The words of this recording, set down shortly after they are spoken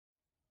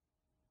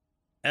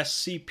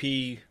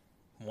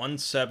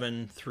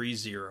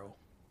SCP-1730.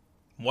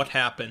 What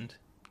happened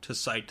to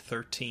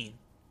Site-13?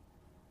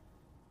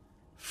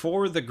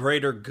 For the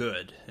greater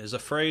good is a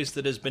phrase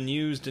that has been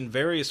used in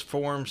various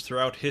forms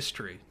throughout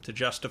history to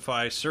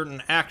justify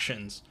certain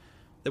actions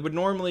that would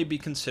normally be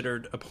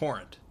considered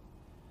abhorrent.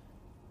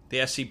 The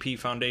SCP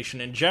Foundation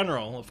in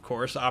general, of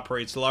course,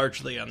 operates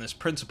largely on this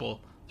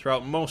principle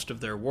throughout most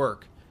of their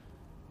work,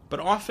 but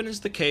often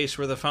is the case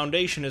where the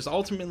Foundation is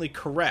ultimately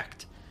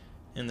correct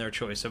in their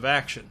choice of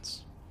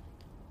actions.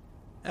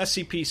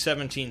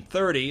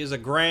 SCP-1730 is a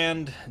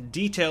grand,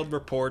 detailed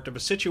report of a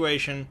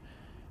situation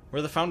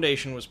where the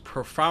Foundation was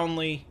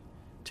profoundly,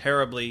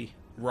 terribly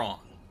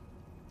wrong.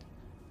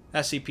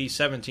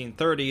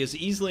 SCP-1730 is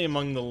easily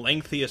among the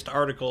lengthiest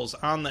articles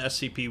on the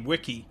SCP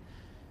Wiki,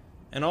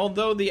 and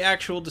although the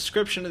actual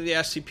description of the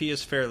SCP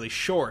is fairly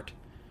short,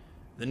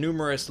 the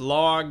numerous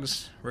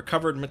logs,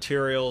 recovered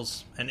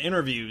materials, and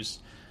interviews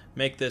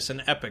make this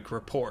an epic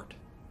report.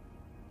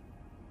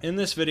 In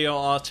this video,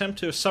 I'll attempt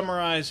to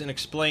summarize and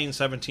explain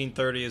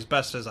 1730 as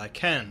best as I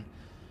can,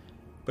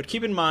 but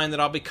keep in mind that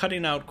I'll be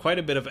cutting out quite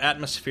a bit of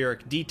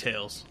atmospheric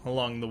details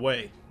along the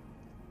way.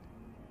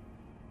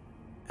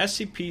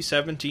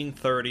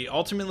 SCP-1730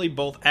 ultimately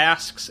both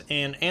asks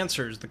and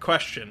answers the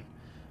question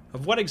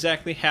of what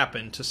exactly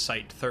happened to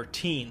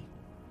Site-13,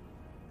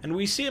 and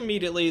we see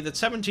immediately that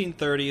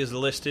 1730 is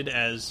listed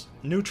as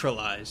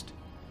neutralized,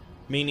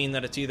 meaning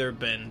that it's either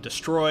been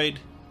destroyed,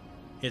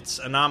 its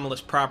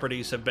anomalous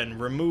properties have been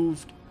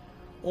removed,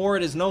 or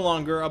it is no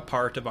longer a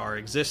part of our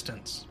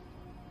existence.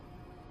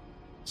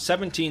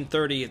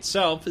 1730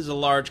 itself is a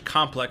large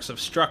complex of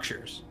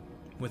structures,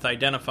 with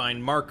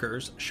identifying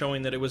markers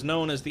showing that it was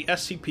known as the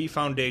SCP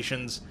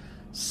Foundation's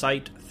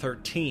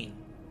Site-13.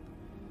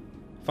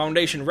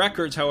 Foundation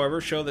records, however,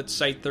 show that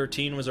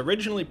Site-13 was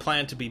originally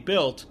planned to be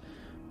built,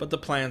 but the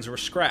plans were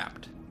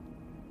scrapped.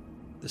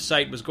 The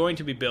site was going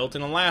to be built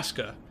in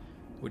Alaska,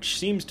 which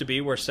seems to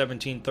be where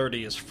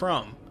 1730 is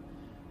from,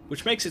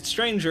 which makes it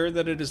stranger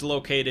that it is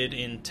located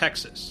in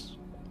Texas.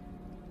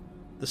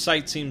 The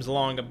site seems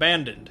long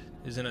abandoned,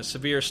 is in a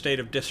severe state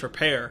of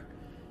disrepair,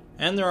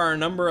 and there are a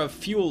number of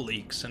fuel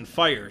leaks and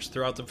fires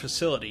throughout the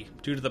facility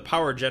due to the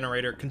power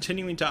generator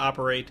continuing to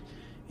operate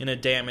in a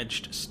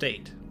damaged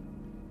state.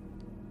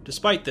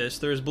 Despite this,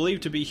 there is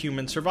believed to be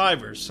human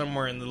survivors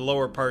somewhere in the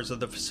lower parts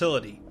of the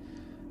facility,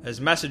 as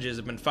messages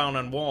have been found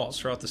on walls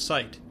throughout the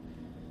site,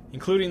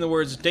 including the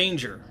words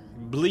danger,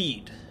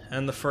 bleed,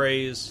 and the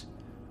phrase,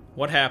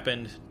 what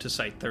happened to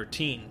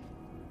Site-13?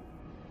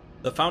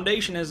 The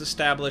Foundation has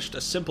established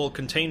a simple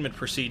containment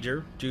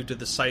procedure due to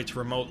the site's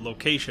remote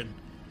location,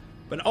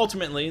 but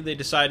ultimately they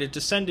decided to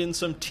send in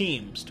some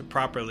teams to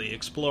properly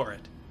explore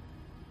it.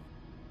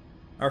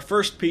 Our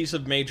first piece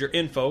of major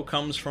info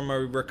comes from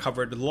a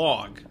recovered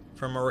log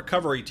from a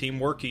recovery team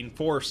working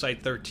for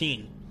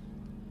Site-13.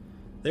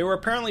 They were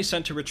apparently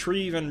sent to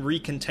retrieve and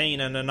recontain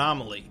an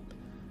anomaly,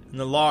 and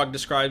the log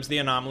describes the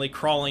anomaly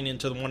crawling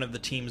into one of the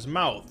team's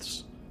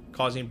mouths,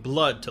 causing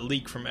blood to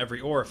leak from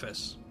every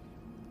orifice.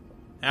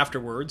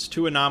 Afterwards,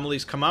 two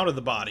anomalies come out of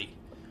the body,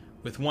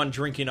 with one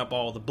drinking up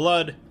all the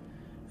blood,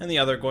 and the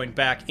other going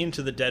back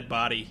into the dead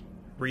body,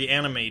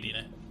 reanimating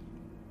it.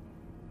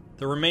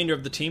 The remainder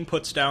of the team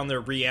puts down their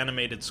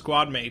reanimated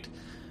squad mate,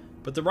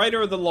 but the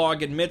writer of the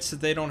log admits that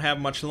they don't have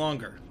much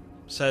longer,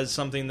 says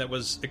something that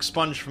was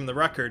expunged from the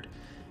record,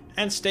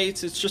 and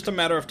states it's just a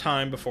matter of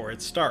time before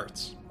it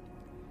starts.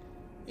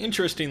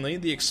 Interestingly,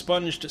 the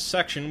expunged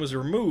section was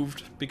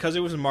removed because it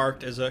was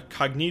marked as a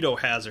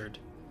cognitohazard,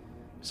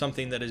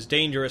 something that is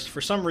dangerous for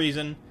some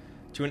reason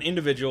to an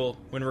individual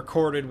when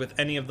recorded with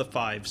any of the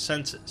five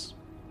senses,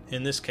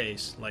 in this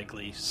case,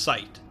 likely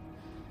sight.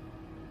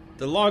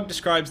 The log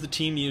describes the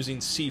team using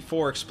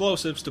C4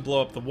 explosives to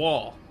blow up the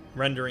wall,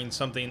 rendering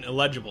something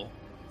illegible,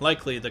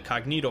 likely the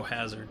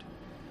cognitohazard,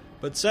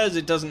 but says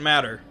it doesn't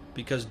matter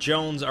because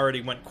Jones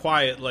already went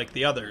quiet like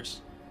the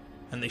others,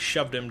 and they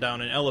shoved him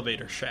down an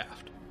elevator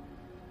shaft.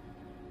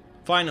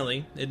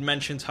 Finally, it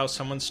mentions how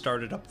someone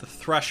started up the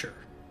thresher,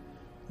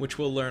 which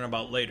we'll learn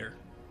about later.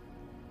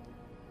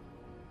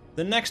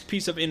 The next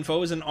piece of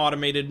info is an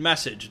automated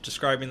message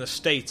describing the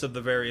states of the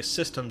various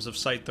systems of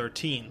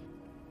Site-13.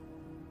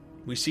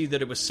 We see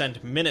that it was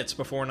sent minutes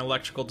before an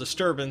electrical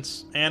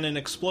disturbance and an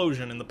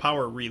explosion in the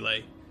power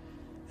relay,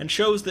 and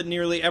shows that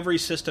nearly every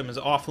system is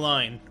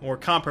offline or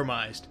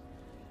compromised,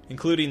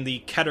 including the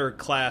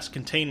Keter-class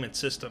containment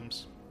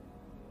systems.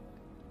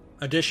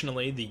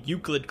 Additionally, the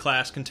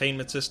Euclid-class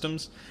containment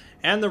systems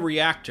and the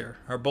reactor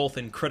are both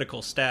in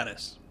critical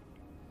status.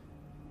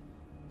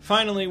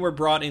 Finally, we're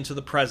brought into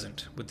the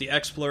present, with the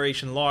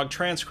exploration log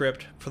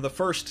transcript for the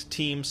first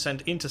team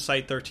sent into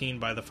Site-13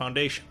 by the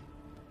Foundation.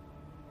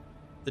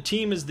 The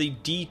team is the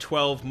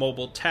D-12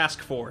 Mobile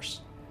Task Force,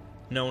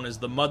 known as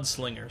the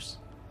Mudslingers,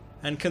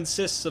 and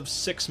consists of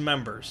 6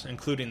 members,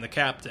 including the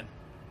captain.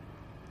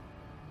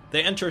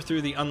 They enter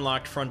through the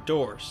unlocked front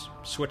doors,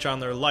 switch on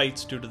their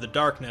lights due to the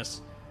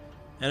darkness,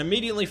 and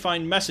immediately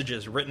find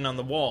messages written on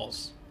the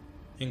walls,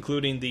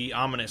 including the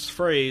ominous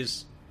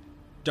phrase,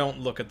 "Don't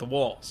look at the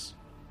walls."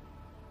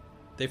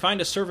 They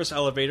find a service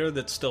elevator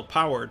that's still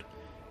powered,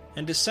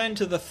 and descend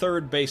to the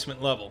 3rd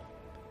basement level.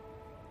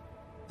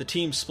 The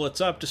team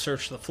splits up to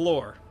search the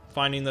floor,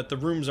 finding that the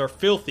rooms are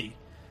filthy,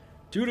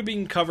 due to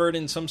being covered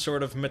in some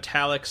sort of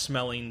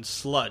metallic-smelling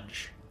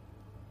sludge.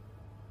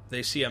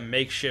 They see a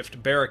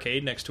makeshift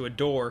barricade next to a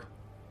door,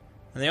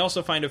 and they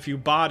also find a few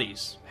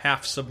bodies,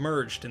 half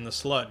submerged in the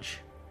sludge.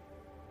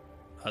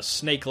 A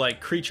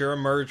snake-like creature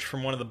emerged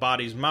from one of the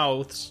bodies'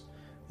 mouths,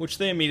 which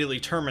they immediately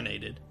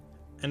terminated,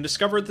 and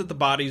discovered that the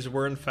bodies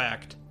were in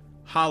fact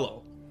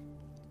hollow.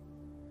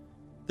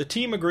 The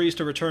team agrees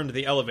to return to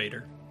the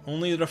elevator,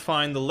 only to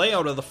find the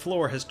layout of the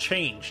floor has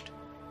changed,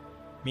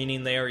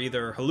 meaning they are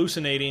either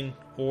hallucinating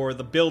or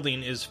the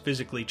building is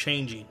physically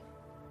changing.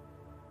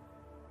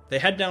 They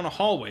head down a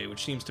hallway,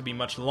 which seems to be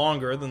much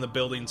longer than the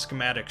building's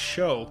schematics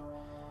show,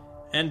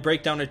 and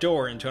break down a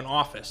door into an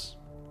office.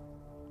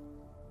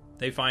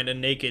 They find a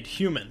naked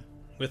human,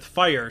 with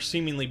fire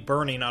seemingly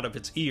burning out of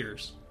its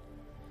ears.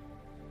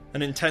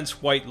 An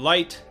intense white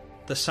light,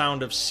 the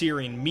sound of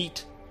searing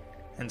meat,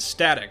 and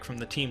static from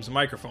the team's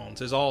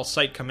microphones is all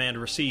Site Command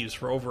receives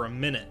for over a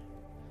minute,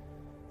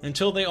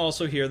 until they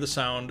also hear the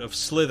sound of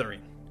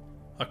slithering,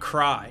 a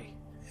cry,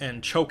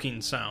 and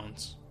choking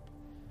sounds.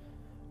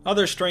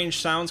 Other strange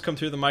sounds come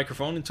through the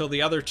microphone until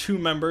the other 2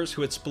 members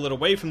who had split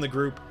away from the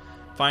group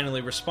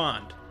finally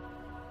respond.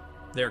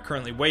 They are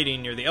currently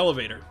waiting near the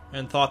elevator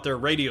and thought their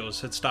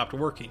radios had stopped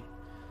working,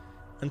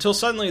 until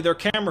suddenly their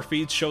camera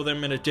feeds show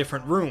them in a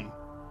different room,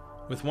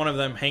 with one of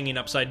them hanging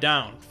upside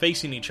down,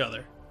 facing each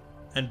other,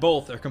 and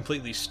both are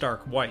completely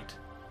stark white.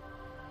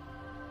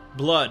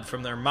 Blood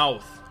from their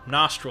mouth,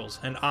 nostrils,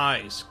 and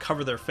eyes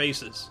cover their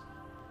faces,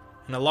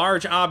 and a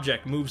large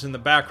object moves in the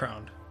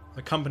background,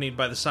 accompanied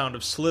by the sound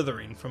of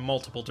slithering from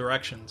multiple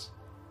directions.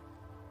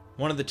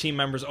 One of the team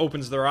members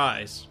opens their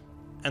eyes,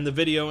 and the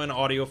video and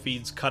audio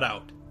feeds cut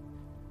out.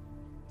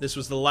 This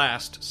was the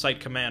last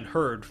Site Command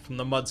heard from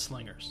the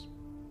mudslingers.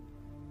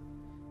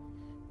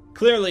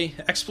 Clearly,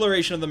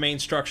 exploration of the main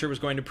structure was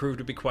going to prove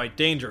to be quite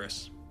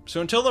dangerous, so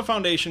until the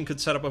Foundation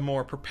could set up a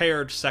more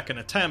prepared second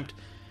attempt,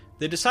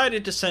 they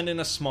decided to send in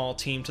a small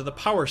team to the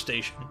power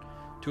station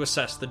to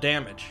assess the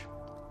damage.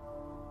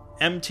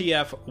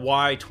 MTF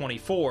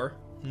Y-24,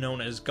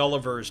 known as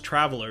Gulliver's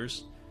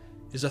Travelers,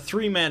 is a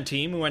 3-man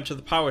team who went to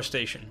the power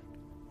station,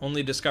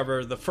 only to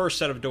discover the first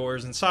set of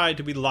doors inside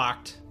to be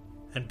locked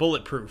and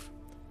bulletproof.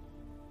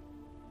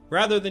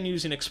 Rather than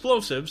using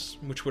explosives,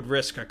 which would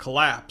risk a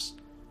collapse,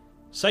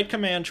 Site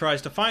Command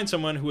tries to find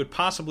someone who would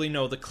possibly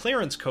know the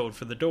clearance code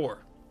for the door.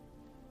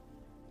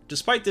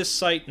 Despite this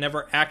site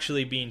never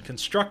actually being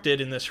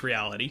constructed in this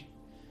reality,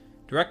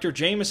 Director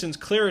Jameson's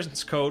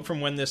clearance code from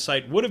when this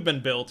site would have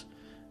been built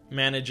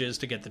manages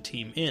to get the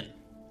team in.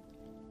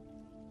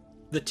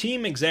 The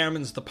team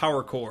examines the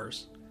power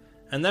cores,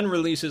 and then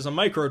releases a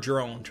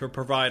micro-drone to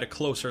provide a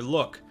closer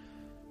look,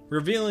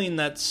 revealing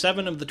that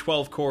 7 of the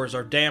 12 cores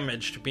are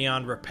damaged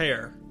beyond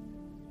repair,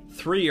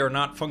 3 are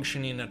not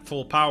functioning at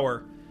full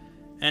power,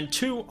 and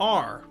 2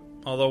 are,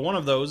 although one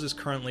of those is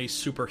currently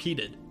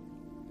superheated.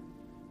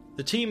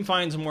 The team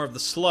finds more of the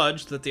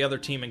sludge that the other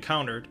team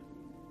encountered,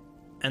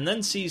 and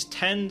then sees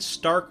 10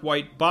 stark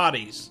white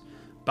bodies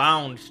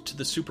bound to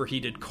the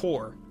superheated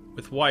core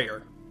with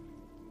wire.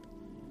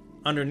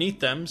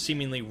 Underneath them,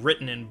 seemingly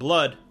written in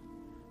blood,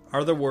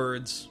 are the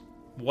words,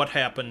 "What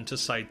happened to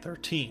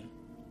Site-13?"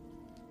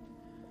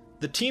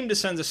 The team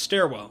descends a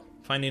stairwell,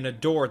 finding a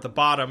door at the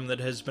bottom that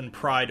has been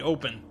pried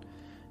open,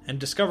 and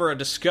discover a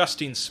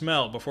disgusting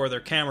smell before their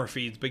camera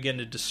feeds begin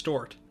to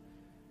distort.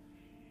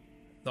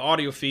 The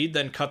audio feed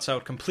then cuts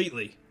out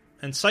completely,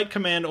 and Site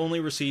Command only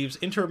receives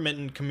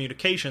intermittent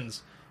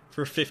communications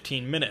for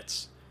 15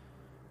 minutes,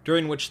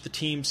 during which the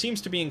team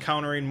seems to be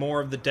encountering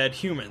more of the dead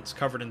humans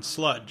covered in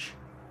sludge.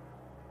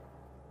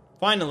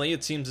 Finally,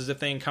 it seems as if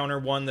they encounter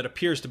one that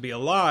appears to be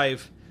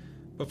alive,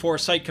 before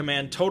Site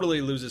Command totally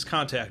loses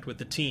contact with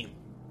the team.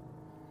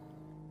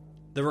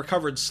 The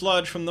recovered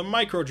sludge from the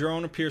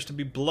micro-drone appears to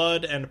be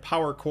blood and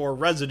power core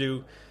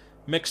residue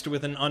mixed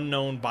with an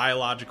unknown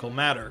biological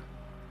matter.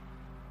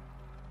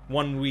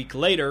 1 week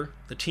later,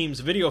 the team's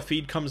video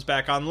feed comes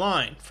back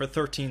online for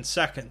 13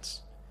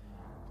 seconds,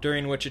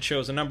 during which it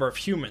shows a number of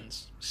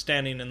humans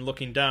standing and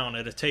looking down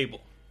at a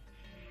table.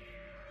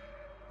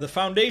 The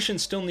Foundation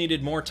still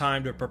needed more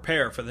time to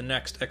prepare for the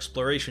next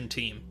exploration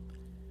team,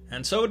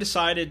 and so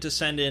decided to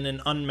send in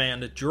an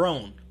unmanned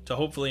drone to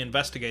hopefully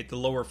investigate the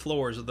lower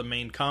floors of the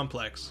main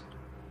complex.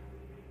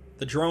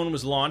 The drone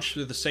was launched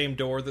through the same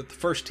door that the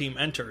first team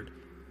entered,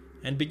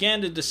 and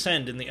began to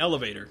descend in the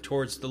elevator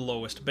towards the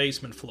lowest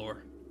basement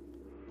floor.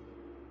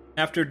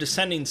 After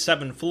descending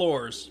 7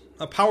 floors,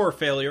 a power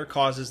failure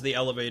causes the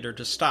elevator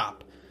to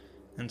stop,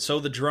 and so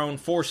the drone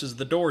forces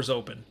the doors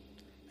open,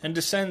 and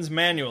descends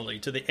manually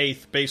to the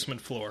 8th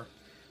basement floor,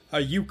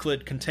 a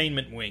Euclid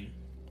containment wing.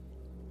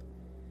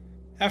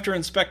 After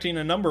inspecting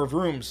a number of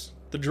rooms,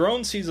 the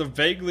drone sees a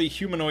vaguely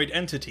humanoid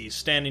entity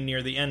standing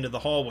near the end of the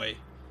hallway.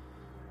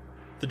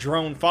 The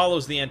drone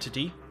follows the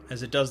entity,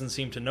 as it doesn't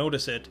seem to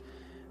notice it,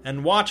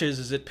 and watches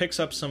as it picks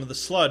up some of the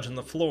sludge on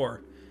the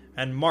floor,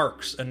 and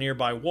marks a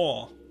nearby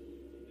wall.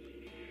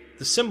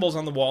 The symbols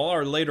on the wall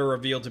are later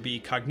revealed to be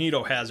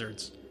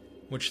cognitohazards,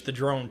 which the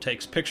drone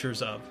takes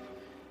pictures of,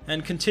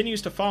 and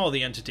continues to follow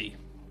the entity,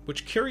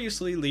 which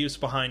curiously leaves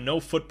behind no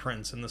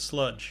footprints in the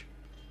sludge.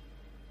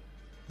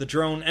 The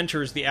drone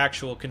enters the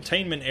actual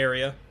containment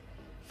area,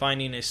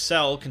 finding a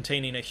cell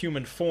containing a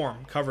human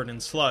form covered in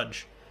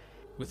sludge,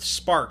 with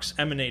sparks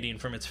emanating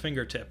from its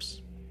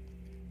fingertips.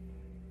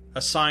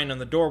 A sign on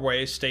the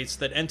doorway states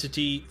that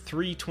Entity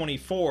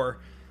 324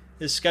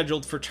 is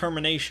scheduled for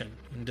termination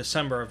in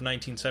December of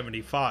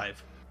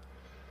 1975.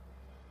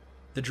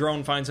 The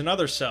drone finds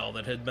another cell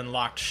that had been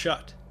locked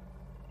shut.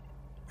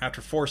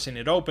 After forcing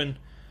it open,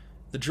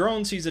 the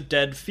drone sees a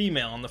dead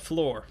female on the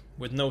floor,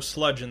 with no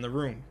sludge in the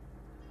room.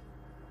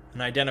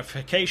 An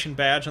identification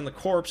badge on the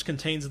corpse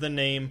contains the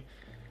name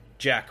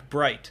Jack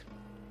Bright.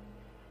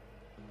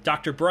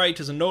 Dr. Bright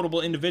is a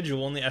notable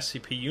individual in the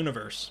SCP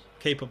universe,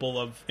 capable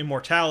of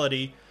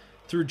immortality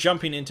through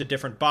jumping into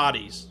different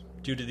bodies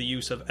due to the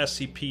use of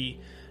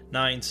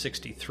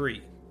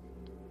SCP-963.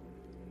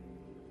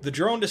 The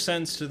drone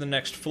descends to the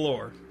next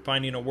floor,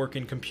 finding a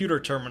working computer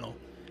terminal,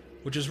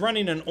 which is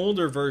running an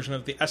older version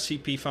of the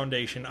SCP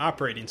Foundation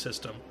operating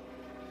system.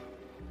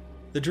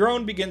 The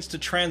drone begins to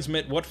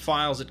transmit what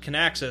files it can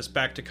access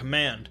back to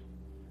command,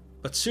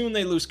 but soon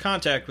they lose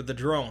contact with the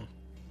drone.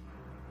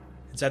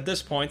 It's at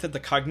this point that the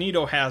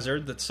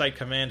cognitohazard that Site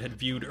Command had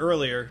viewed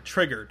earlier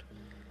triggered,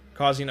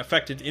 causing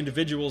affected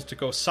individuals to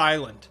go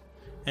silent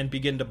and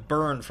begin to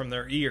burn from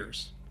their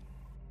ears.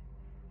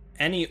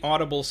 Any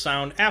audible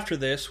sound after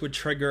this would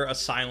trigger a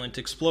silent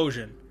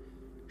explosion,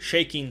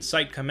 shaking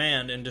Site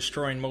Command and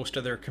destroying most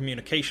of their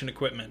communication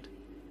equipment.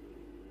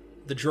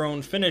 The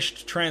drone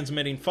finished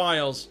transmitting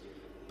files,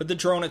 but the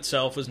drone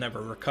itself was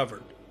never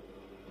recovered.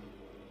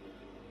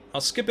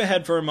 I'll skip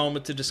ahead for a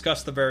moment to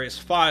discuss the various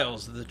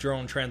files that the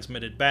drone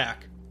transmitted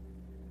back.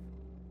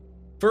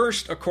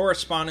 First, a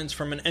correspondence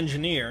from an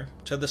engineer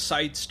to the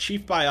site's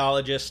chief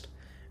biologist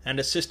and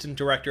assistant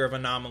director of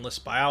anomalous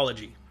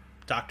biology,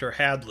 Dr.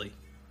 Hadley.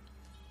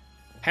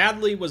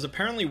 Hadley was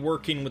apparently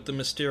working with the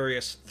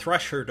mysterious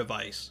Thresher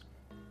device,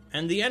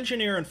 and the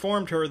engineer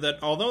informed her that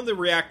although the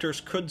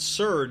reactors could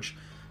surge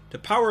to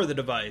power the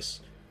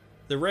device,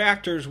 the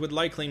reactors would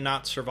likely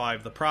not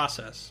survive the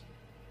process.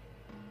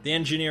 The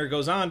engineer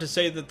goes on to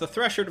say that the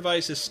Thresher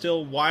device is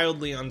still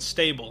wildly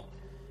unstable,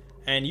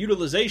 and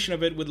utilization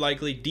of it would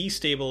likely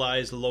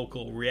destabilize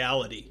local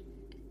reality.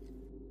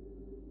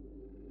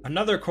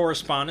 Another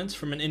correspondence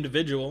from an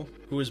individual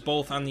who is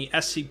both on the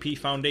SCP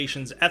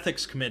Foundation's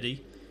Ethics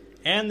Committee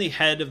and the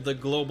head of the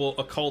Global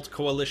Occult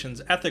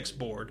Coalition's Ethics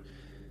Board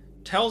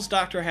tells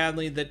Dr.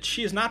 Hadley that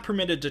she is not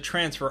permitted to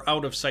transfer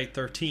out of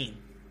Site-13.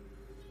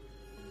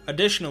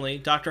 Additionally,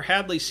 Dr.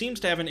 Hadley seems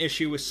to have an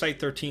issue with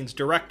Site-13's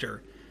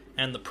director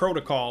and the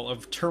protocol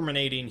of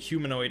terminating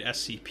humanoid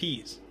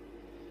SCPs.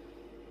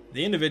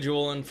 The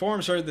individual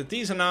informs her that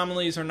these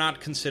anomalies are not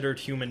considered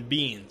human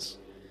beings,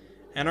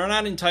 and are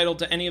not entitled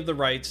to any of the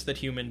rights that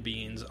human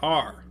beings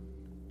are.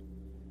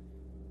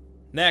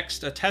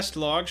 Next, a test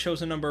log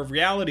shows a number of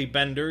reality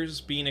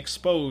benders being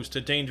exposed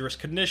to dangerous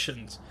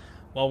conditions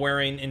while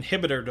wearing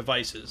inhibitor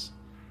devices,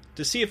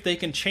 to see if they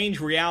can change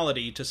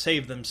reality to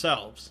save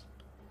themselves.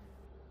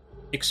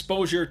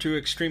 Exposure to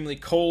extremely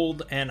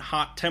cold and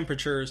hot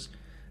temperatures,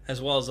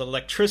 as well as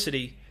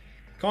electricity,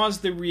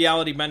 caused the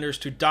reality benders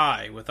to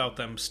die without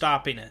them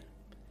stopping it,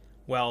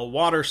 while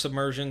water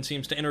submersion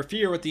seems to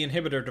interfere with the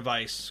inhibitor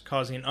device,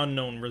 causing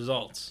unknown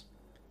results.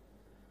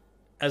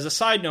 As a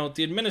side note,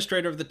 the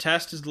administrator of the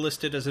test is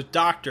listed as a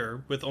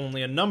doctor with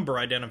only a number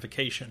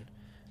identification,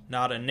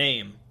 not a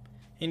name,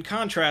 in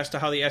contrast to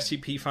how the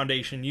SCP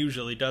Foundation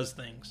usually does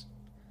things.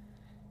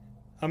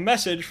 A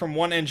message from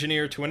one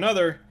engineer to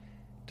another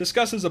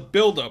discusses a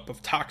buildup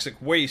of toxic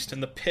waste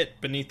in the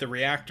pit beneath the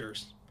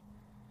reactors.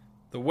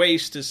 The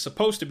waste is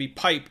supposed to be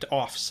piped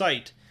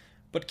off-site,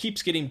 but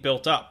keeps getting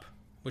built up,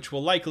 which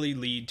will likely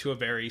lead to a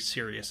very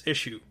serious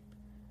issue.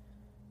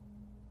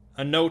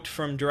 A note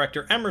from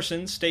Director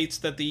Emerson states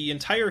that the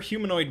entire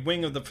humanoid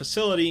wing of the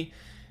facility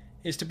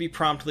is to be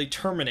promptly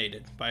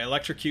terminated by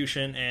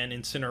electrocution and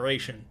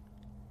incineration.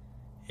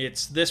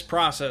 It's this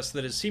process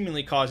that is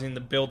seemingly causing the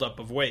buildup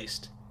of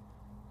waste.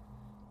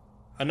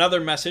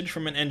 Another message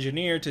from an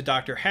engineer to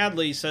Dr.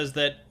 Hadley says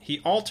that he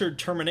altered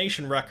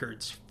termination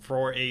records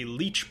for a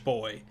leech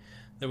boy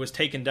that was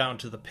taken down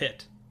to the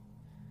pit.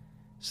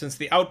 Since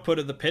the output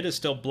of the pit is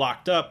still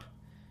blocked up,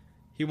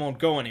 he won't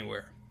go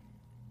anywhere.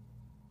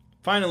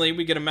 Finally,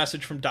 we get a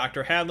message from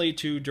Dr. Hadley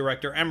to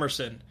Director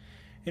Emerson,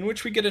 in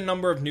which we get a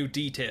number of new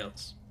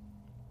details.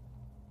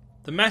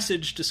 The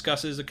message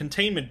discusses a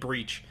containment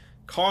breach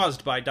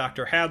caused by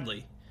Dr.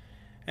 Hadley,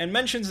 and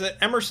mentions that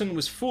Emerson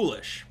was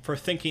foolish for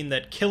thinking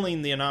that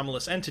killing the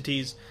anomalous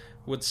entities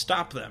would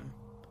stop them,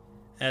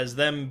 as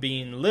them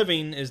being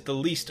living is the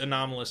least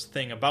anomalous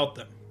thing about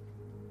them.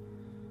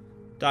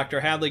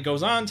 Dr. Hadley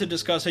goes on to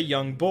discuss a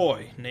young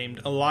boy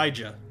named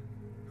Elijah,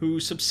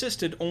 who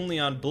subsisted only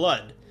on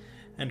blood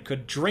and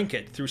could drink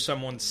it through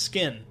someone's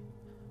skin,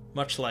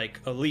 much like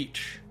a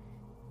leech.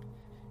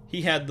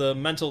 He had the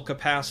mental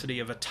capacity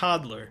of a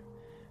toddler,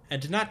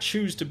 and did not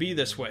choose to be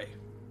this way,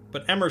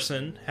 but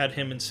Emerson had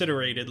him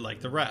incinerated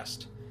like the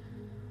rest.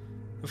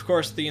 Of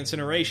course, the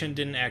incineration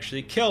didn't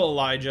actually kill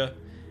Elijah,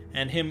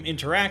 and him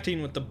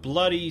interacting with the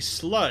bloody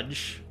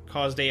sludge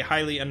caused a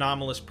highly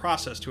anomalous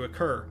process to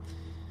occur,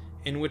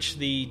 in which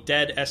the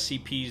dead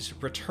SCPs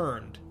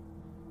returned,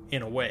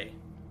 in a way.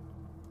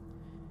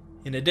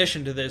 In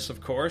addition to this,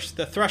 of course,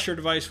 the Thresher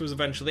device was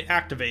eventually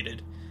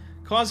activated,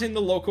 causing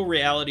the local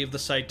reality of the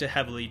site to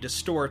heavily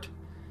distort,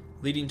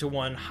 leading to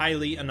one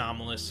highly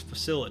anomalous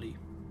facility.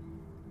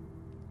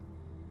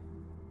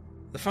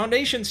 The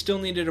Foundation still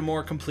needed a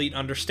more complete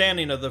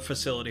understanding of the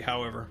facility,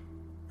 however,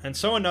 and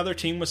so another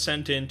team was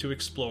sent in to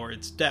explore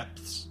its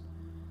depths.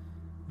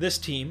 This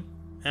team,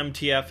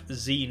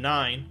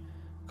 MTF-Z9,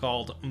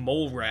 called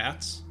Mole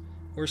Rats,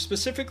 were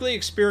specifically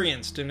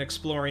experienced in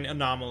exploring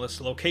anomalous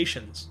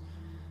locations,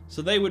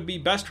 so they would be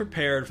best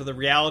prepared for the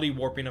reality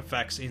warping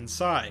effects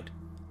inside.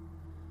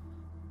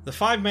 The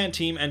 5-man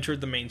team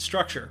entered the main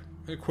structure,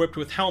 equipped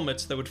with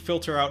helmets that would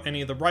filter out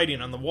any of the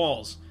writing on the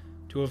walls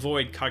to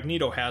avoid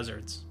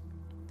cognitohazards.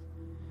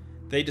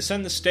 They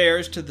descend the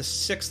stairs to the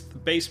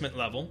 6th basement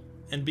level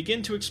and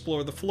begin to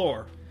explore the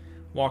floor,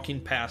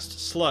 walking past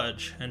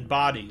sludge and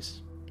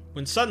bodies,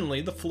 when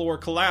suddenly the floor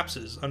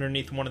collapses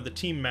underneath one of the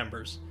team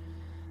members,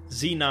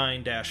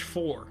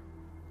 Z9-4.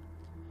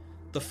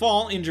 The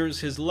fall injures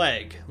his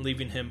leg,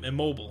 leaving him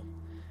immobile,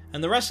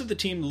 and the rest of the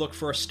team look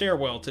for a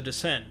stairwell to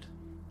descend.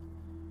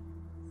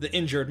 The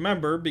injured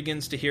member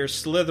begins to hear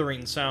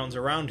slithering sounds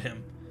around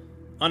him,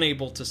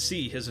 unable to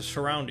see his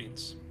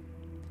surroundings.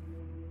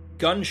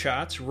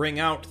 Gunshots ring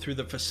out through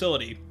the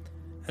facility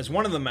as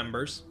one of the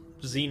members,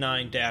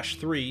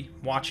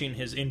 Z9-3, watching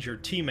his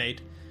injured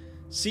teammate,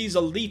 sees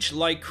a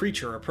leech-like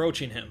creature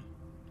approaching him.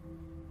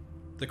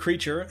 The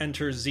creature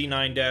enters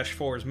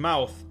Z9-4's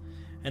mouth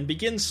and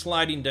begins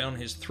sliding down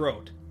his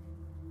throat.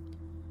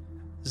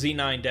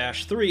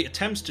 Z9-3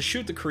 attempts to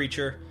shoot the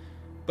creature,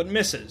 but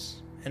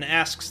misses, and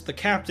asks the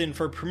captain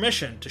for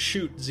permission to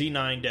shoot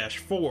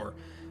Z9-4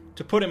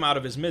 to put him out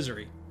of his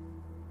misery.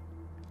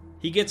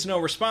 He gets no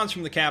response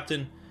from the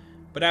captain,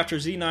 but after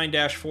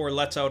Z9-4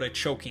 lets out a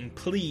choking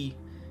plea,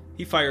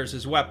 he fires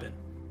his weapon.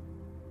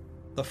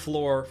 The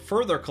floor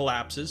further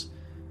collapses,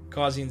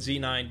 causing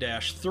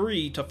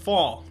Z9-3 to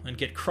fall and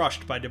get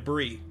crushed by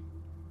debris.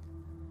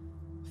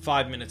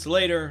 5 minutes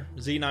later,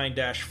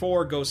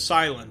 Z9-4 goes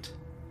silent.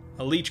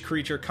 A leech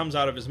creature comes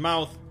out of his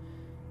mouth,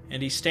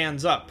 and he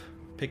stands up,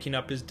 picking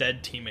up his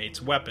dead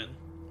teammate's weapon.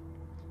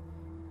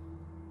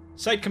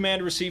 Site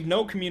Command received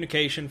no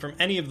communication from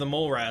any of the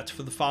mole rats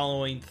for the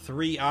following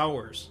 3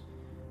 hours,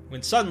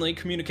 when suddenly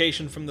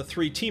communication from the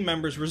 3 team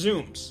members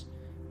resumes,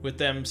 with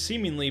them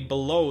seemingly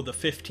below the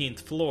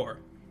 15th floor.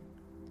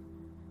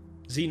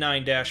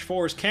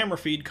 Z9-4's camera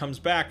feed comes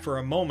back for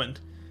a moment,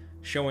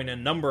 showing a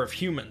number of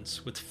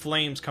humans with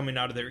flames coming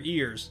out of their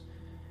ears,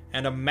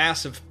 and a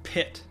massive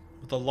pit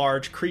with a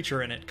large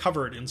creature in it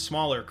covered in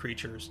smaller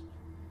creatures.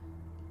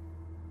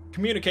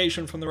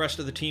 Communication from the rest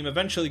of the team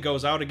eventually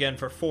goes out again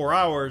for 4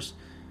 hours,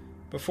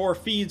 before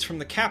feeds from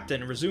the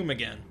captain resume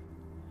again.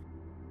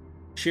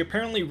 She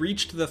apparently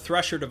reached the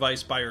Thresher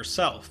device by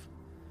herself,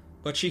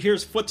 but she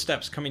hears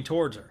footsteps coming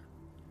towards her.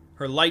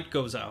 Her light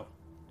goes out.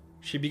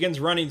 She begins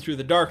running through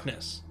the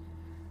darkness,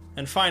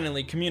 and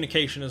finally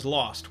communication is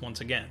lost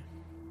once again.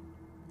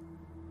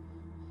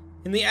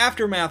 In the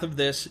aftermath of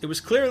this, it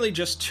was clearly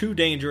just too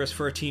dangerous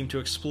for a team to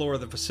explore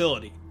the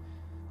facility,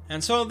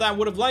 and so that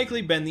would have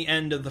likely been the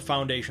end of the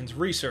Foundation's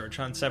research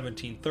on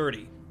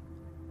 1730.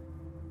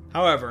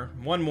 However,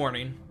 one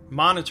morning,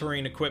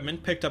 monitoring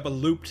equipment picked up a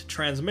looped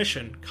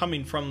transmission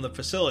coming from the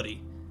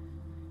facility.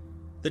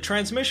 The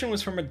transmission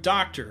was from a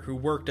doctor who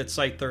worked at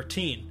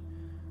Site-13,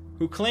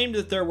 who claimed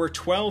that there were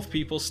 12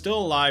 people still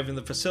alive in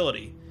the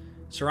facility,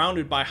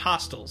 surrounded by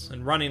hostiles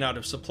and running out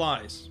of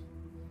supplies.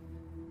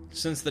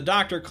 Since the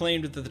doctor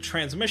claimed that the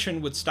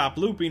transmission would stop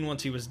looping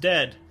once he was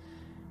dead,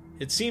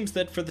 it seems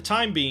that for the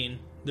time being,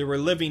 there were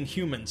living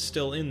humans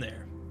still in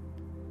there.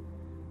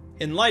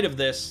 In light of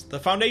this, the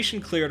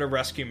Foundation cleared a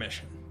rescue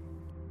mission.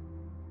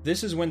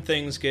 This is when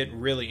things get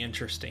really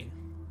interesting.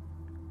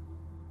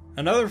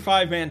 Another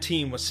 5-man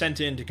team was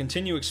sent in to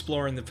continue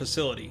exploring the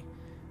facility,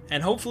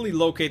 and hopefully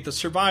locate the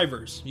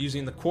survivors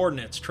using the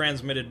coordinates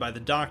transmitted by the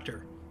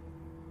doctor.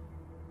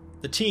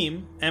 The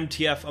team,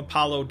 MTF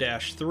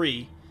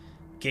Apollo-3,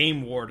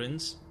 Game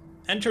Wardens,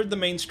 entered the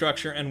main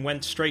structure and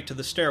went straight to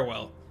the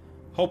stairwell,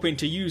 hoping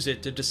to use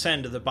it to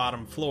descend to the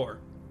bottom floor.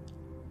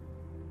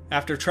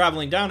 After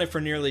traveling down it for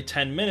nearly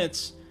 10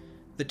 minutes,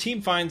 the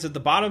team finds that the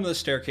bottom of the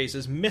staircase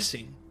is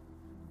missing,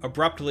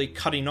 abruptly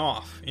cutting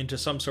off into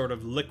some sort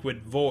of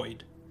liquid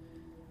void.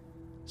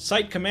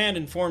 Site Command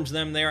informs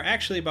them they are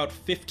actually about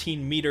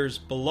 15 meters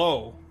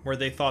below where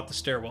they thought the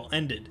stairwell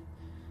ended.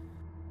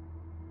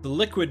 The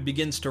liquid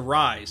begins to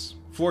rise,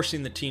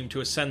 forcing the team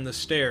to ascend the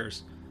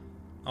stairs,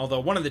 although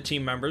one of the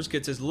team members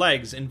gets his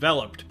legs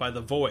enveloped by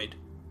the void.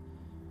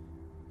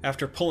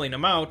 After pulling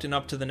him out and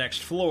up to the next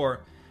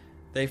floor,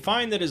 they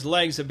find that his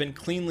legs have been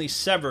cleanly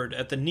severed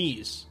at the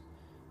knees,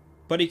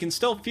 but he can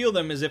still feel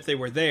them as if they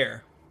were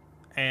there,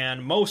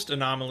 and most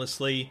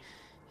anomalously,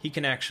 he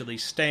can actually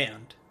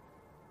stand.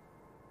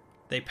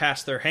 They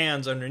pass their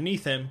hands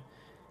underneath him,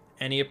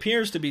 and he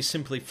appears to be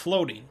simply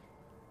floating,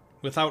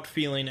 without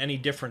feeling any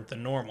different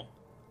than normal.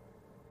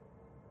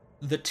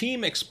 The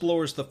team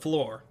explores the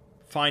floor,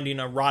 finding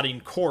a rotting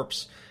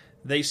corpse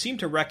they seem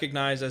to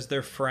recognize as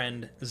their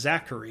friend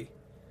Zachary,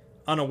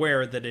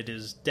 unaware that it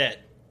is dead.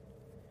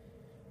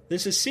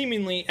 This is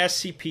seemingly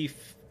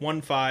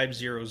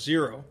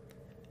SCP-1730,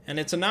 and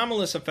its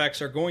anomalous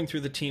effects are going through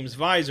the team's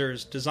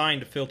visors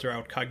designed to filter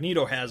out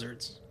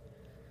cognitohazards.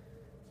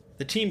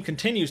 The team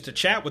continues to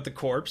chat with the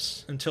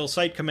corpse until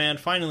Site Command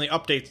finally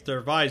updates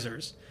their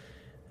visors,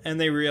 and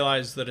they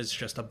realize that it's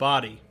just a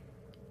body.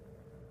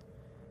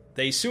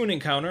 They soon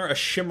encounter a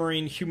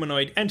shimmering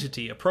humanoid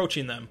entity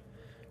approaching them,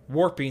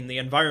 warping the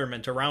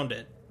environment around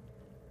it.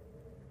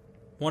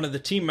 One of the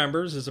team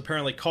members is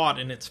apparently caught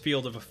in its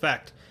field of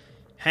effect,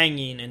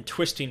 hanging and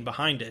twisting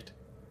behind it.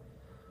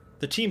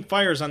 The team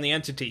fires on the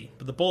entity,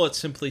 but the bullets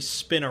simply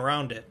spin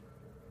around it.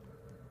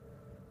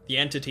 The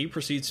entity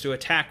proceeds to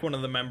attack one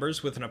of the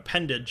members with an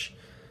appendage,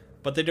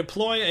 but they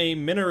deploy a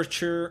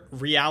miniature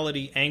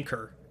reality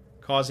anchor,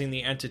 causing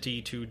the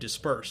entity to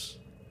disperse.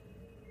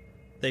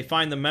 They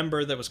find the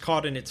member that was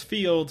caught in its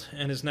field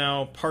and is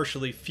now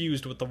partially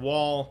fused with the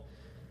wall,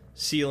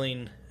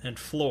 ceiling, and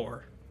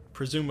floor,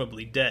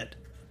 presumably dead.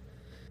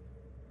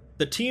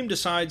 The team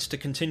decides to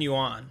continue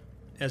on,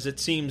 as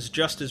it seems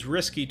just as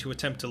risky to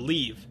attempt to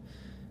leave,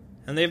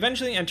 and they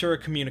eventually enter a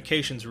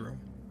communications room.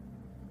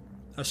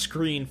 A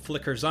screen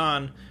flickers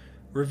on,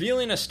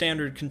 revealing a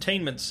standard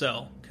containment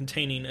cell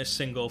containing a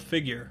single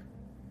figure.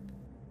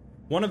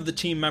 One of the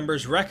team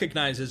members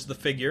recognizes the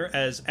figure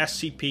as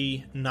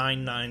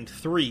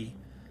SCP-993,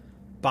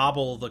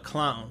 Bobble the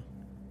Clown.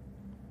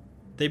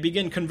 They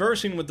begin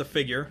conversing with the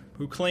figure,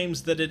 who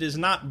claims that it is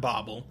not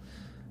Bobble,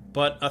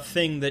 but a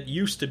thing that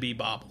used to be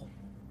Bobble.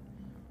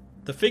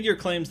 The figure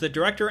claims that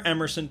Director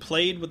Emerson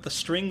played with the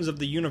strings of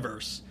the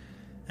universe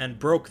and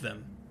broke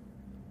them.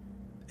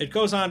 It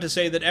goes on to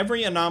say that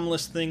every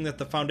anomalous thing that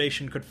the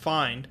Foundation could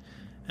find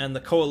and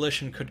the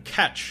Coalition could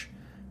catch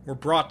were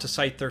brought to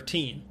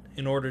Site-13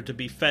 in order to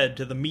be fed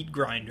to the meat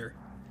grinder,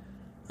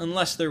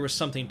 unless there was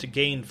something to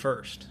gain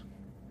first.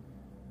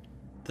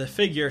 The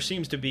figure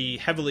seems to be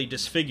heavily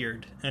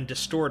disfigured and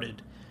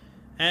distorted,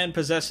 and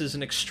possesses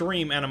an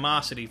extreme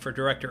animosity for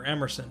Director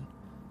Emerson,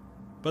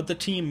 but the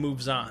team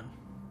moves on.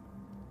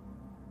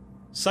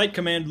 Site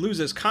Command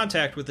loses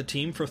contact with the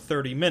team for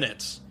 30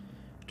 minutes,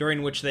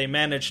 during which they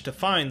manage to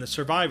find the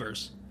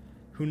survivors,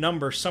 who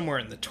number somewhere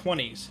in the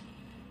 20s,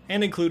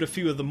 and include a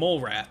few of the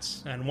mole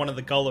rats and one of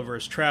the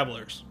Gulliver's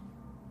travelers.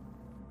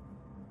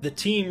 The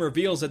team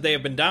reveals that they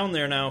have been down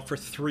there now for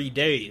 3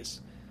 days,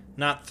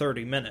 not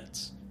 30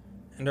 minutes,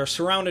 and are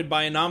surrounded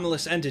by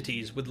anomalous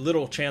entities with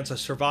little chance of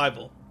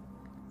survival,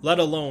 let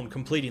alone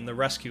completing the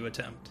rescue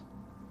attempt.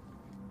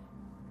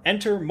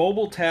 Enter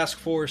Mobile Task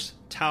Force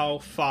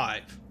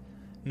Tau-5,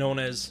 known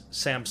as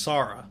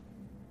Samsara.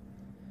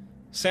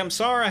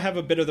 Samsara have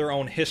a bit of their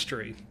own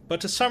history, but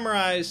to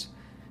summarize,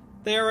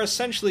 they are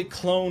essentially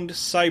cloned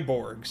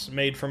cyborgs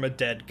made from a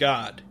dead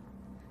god.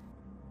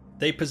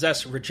 They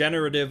possess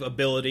regenerative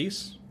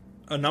abilities,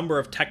 a number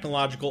of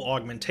technological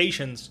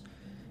augmentations,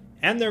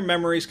 and their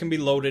memories can be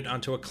loaded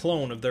onto a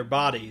clone of their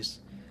bodies,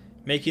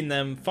 making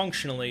them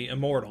functionally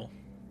immortal.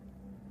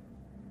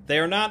 They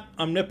are not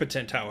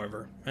omnipotent,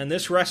 however, and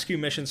this rescue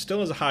mission still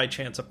has a high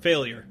chance of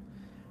failure,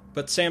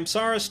 but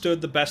Samsara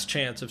stood the best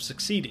chance of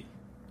succeeding.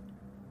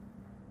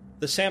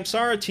 The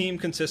Samsara team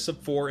consists of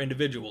 4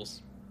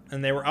 individuals,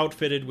 and they were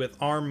outfitted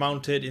with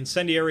arm-mounted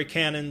incendiary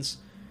cannons,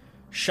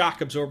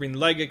 shock-absorbing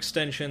leg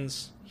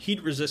extensions,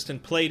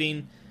 heat-resistant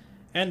plating,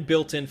 and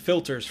built-in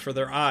filters for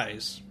their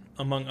eyes,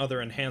 among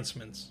other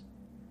enhancements.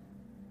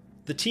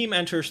 The team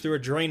enters through a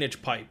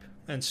drainage pipe,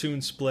 and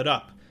soon split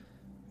up,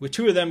 with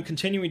 2 of them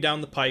continuing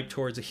down the pipe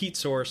towards a heat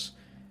source,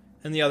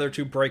 and the other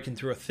 2 breaking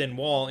through a thin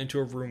wall into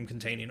a room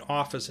containing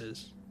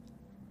offices.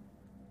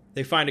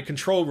 They find a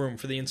control room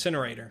for the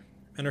incinerator,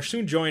 and are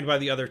soon joined by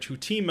the other 2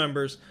 team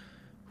members,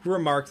 who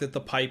remark that the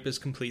pipe is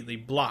completely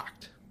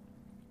blocked.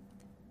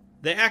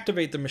 They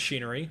activate the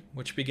machinery,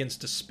 which begins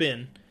to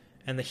spin,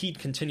 and the heat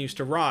continues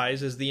to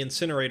rise as the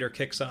incinerator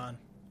kicks on.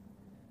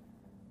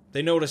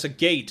 They notice a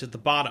gate at the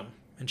bottom,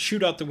 and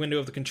shoot out the window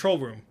of the control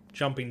room,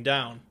 jumping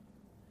down.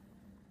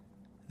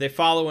 They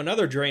follow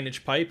another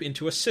drainage pipe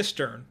into a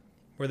cistern,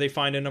 where they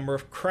find a number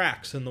of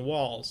cracks in the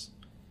walls.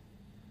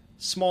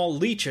 Small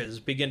leeches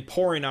begin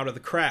pouring out of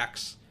the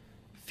cracks,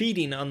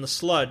 feeding on the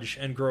sludge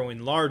and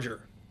growing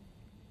larger.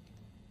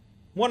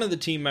 One of the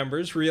team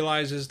members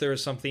realizes there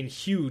is something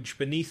huge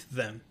beneath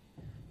them,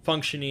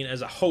 functioning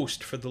as a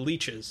host for the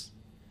leeches.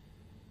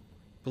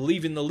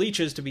 Believing the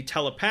leeches to be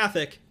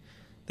telepathic,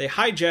 they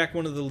hijack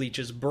one of the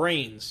leeches'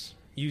 brains,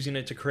 using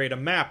it to create a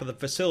map of the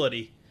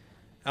facility,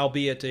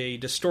 albeit a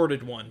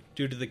distorted one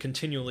due to the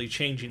continually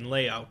changing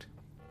layout.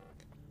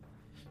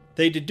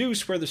 They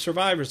deduce where the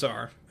survivors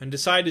are, and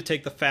decide to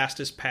take the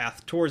fastest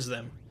path towards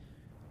them,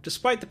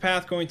 despite the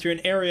path going through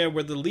an area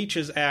where the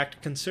leeches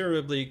act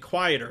considerably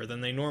quieter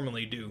than they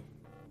normally do.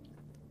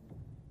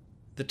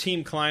 The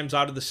team climbs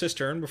out of the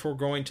cistern before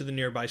going to the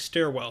nearby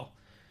stairwell,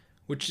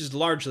 which is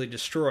largely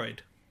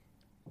destroyed.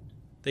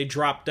 They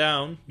drop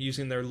down,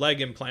 using their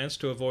leg implants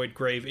to avoid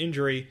grave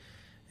injury,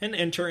 and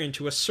enter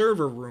into a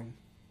server room.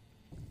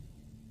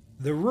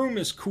 The room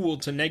is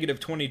cooled to negative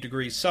 20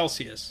 degrees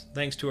Celsius,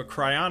 thanks to a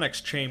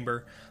cryonics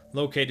chamber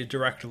located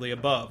directly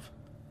above,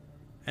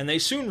 and they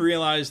soon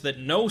realize that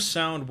no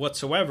sound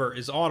whatsoever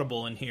is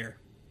audible in here.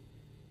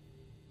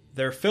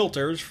 Their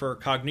filters for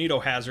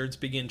cognitohazards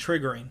begin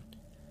triggering,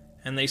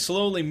 and they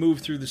slowly move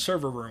through the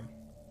server room.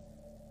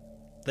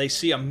 They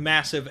see a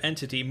massive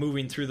entity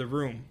moving through the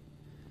room,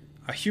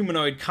 a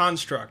humanoid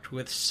construct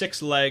with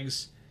 6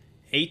 legs,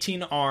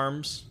 18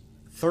 arms,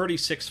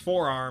 36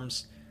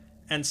 forearms,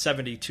 and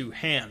 72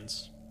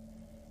 hands.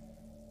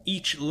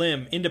 Each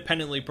limb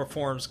independently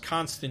performs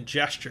constant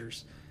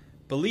gestures,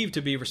 believed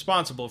to be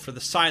responsible for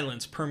the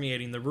silence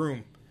permeating the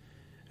room,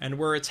 and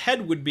where its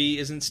head would be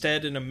is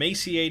instead an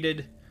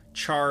emaciated,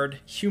 charred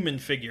human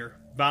figure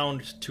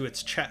bound to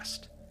its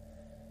chest.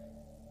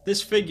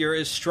 This figure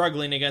is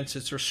struggling against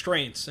its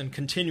restraints and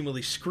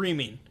continually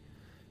screaming,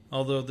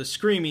 although the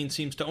screaming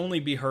seems to only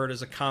be heard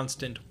as a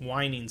constant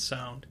whining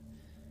sound.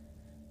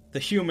 The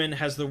human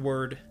has the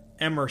word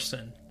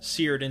Emerson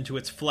seared into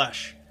its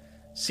flesh,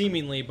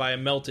 seemingly by a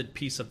melted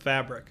piece of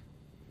fabric.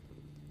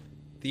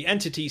 The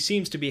entity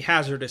seems to be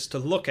hazardous to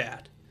look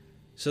at,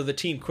 so the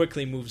team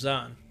quickly moves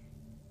on.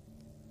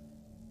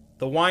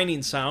 The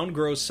whining sound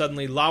grows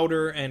suddenly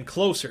louder and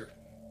closer,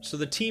 so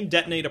the team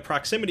detonate a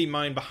proximity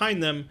mine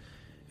behind them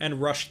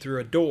and rush through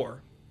a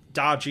door,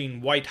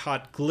 dodging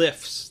white-hot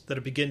glyphs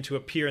that begin to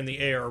appear in the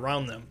air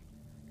around them.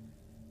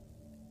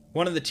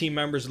 One of the team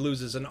members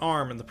loses an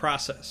arm in the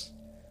process,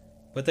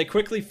 but they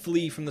quickly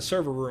flee from the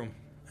server room,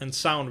 and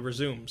sound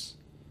resumes.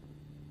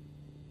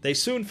 They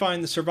soon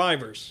find the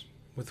survivors,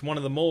 with one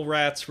of the mole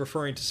rats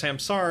referring to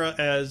Samsara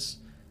as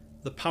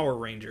the Power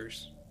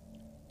Rangers.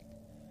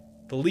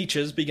 The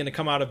leeches begin to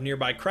come out of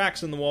nearby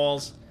cracks in the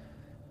walls,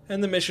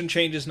 and the mission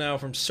changes now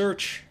from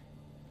search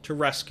to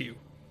rescue.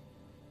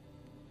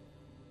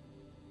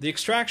 The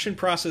extraction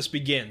process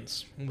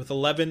begins, with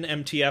 11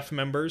 MTF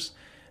members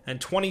and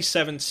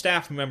 27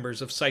 staff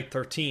members of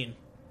Site-13,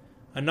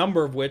 a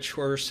number of which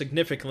were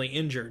significantly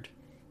injured.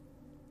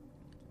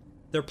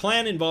 Their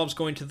plan involves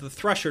going to the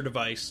Thresher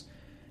device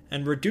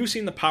and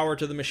reducing the power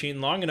to the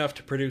machine long enough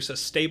to produce a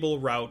stable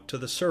route to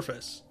the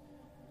surface.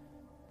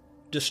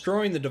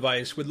 Destroying the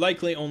device would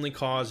likely only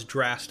cause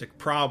drastic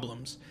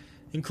problems,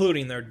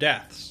 including their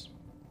deaths.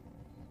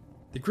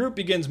 The group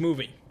begins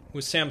moving,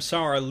 with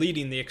Samsara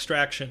leading the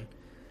extraction,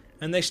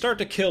 and they start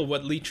to kill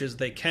what leeches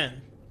they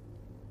can.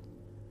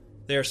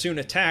 They are soon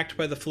attacked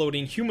by the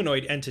floating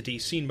humanoid entity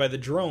seen by the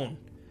drone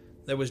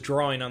that was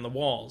drawing on the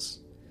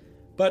walls,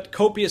 but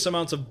copious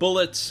amounts of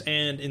bullets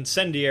and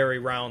incendiary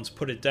rounds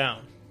put it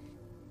down.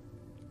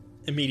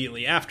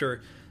 Immediately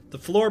after, the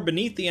floor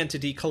beneath the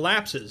entity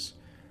collapses,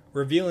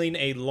 revealing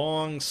a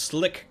long,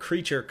 slick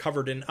creature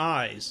covered in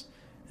eyes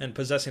and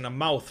possessing a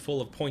mouth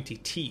full of pointy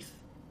teeth.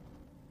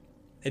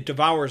 It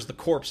devours the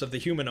corpse of the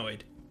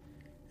humanoid,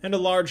 and a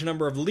large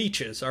number of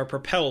leeches are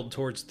propelled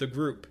towards the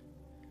group.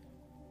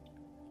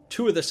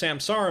 2 of the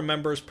Samsara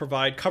members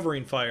provide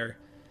covering fire,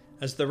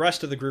 as the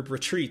rest of the group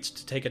retreats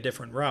to take a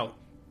different route.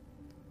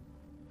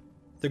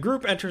 The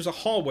group enters a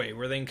hallway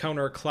where they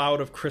encounter a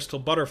cloud of crystal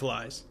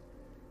butterflies,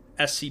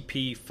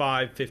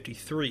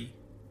 SCP-553.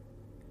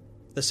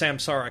 The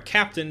Samsara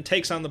captain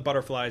takes on the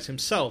butterflies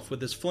himself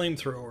with his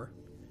flamethrower,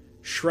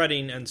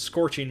 shredding and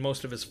scorching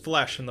most of his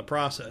flesh in the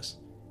process.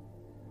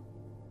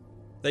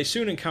 They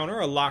soon encounter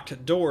a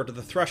locked door to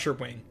the Thresher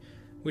wing,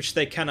 which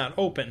they cannot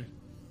open,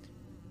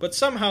 but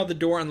somehow the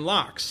door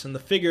unlocks and the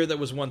figure that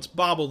was once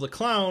Bobble the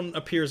Clown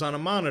appears on a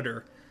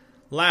monitor,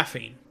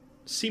 laughing,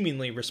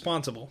 seemingly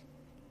responsible.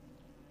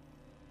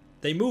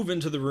 They move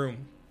into the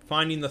room,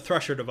 finding the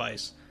Thresher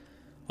device,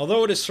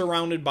 although it is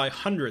surrounded by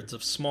hundreds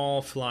of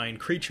small flying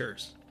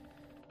creatures.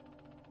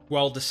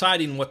 While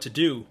deciding what to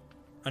do,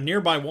 a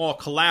nearby wall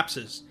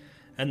collapses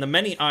and the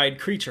many-eyed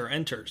creature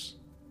enters.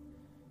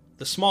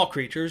 The small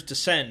creatures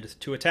descend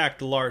to attack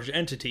the large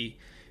entity,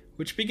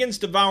 which begins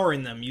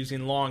devouring them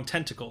using long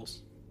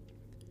tentacles.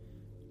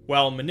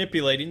 While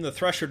manipulating the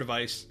Thresher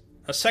device,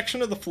 a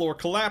section of the floor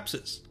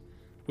collapses,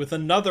 with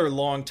another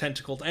long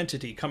tentacled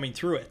entity coming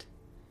through it.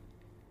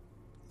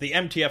 The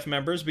MTF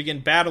members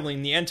begin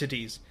battling the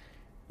entities,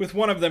 with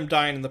one of them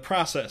dying in the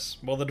process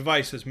while the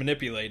device is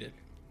manipulated.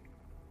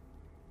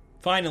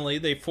 Finally,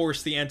 they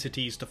force the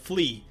entities to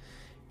flee,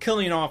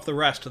 killing off the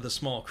rest of the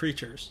small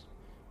creatures.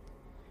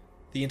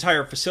 The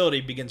entire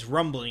facility begins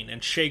rumbling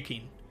and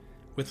shaking,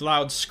 with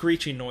loud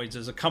screeching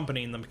noises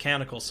accompanying the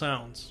mechanical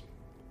sounds.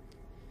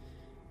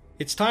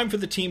 It's time for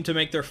the team to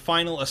make their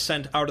final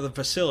ascent out of the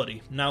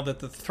facility now that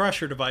the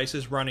Thresher device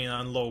is running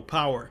on low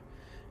power,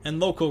 and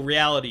local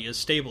reality is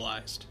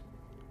stabilized.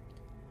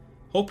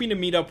 Hoping to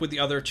meet up with the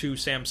other 2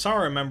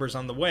 Samsara members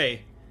on the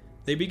way,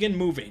 they begin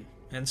moving,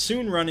 and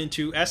soon run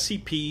into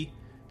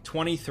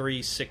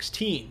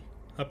SCP-2316,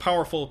 a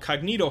powerful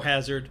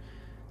cognitohazard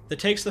that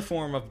takes the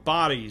form of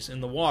bodies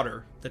in the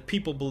water that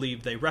people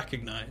believe they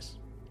recognize.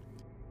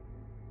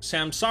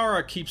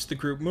 Samsara keeps the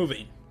group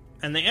moving,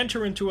 and they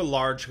enter into a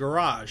large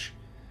garage,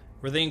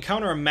 where they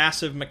encounter a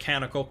massive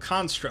mechanical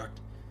construct,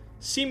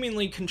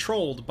 seemingly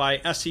controlled by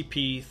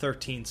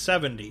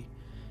SCP-1370,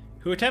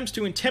 who attempts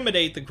to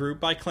intimidate the group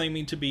by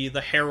claiming to be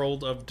the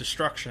Herald of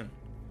Destruction.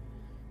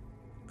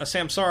 A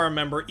Samsara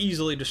member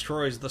easily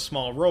destroys the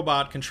small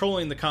robot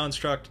controlling the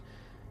construct,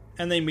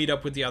 and they meet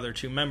up with the other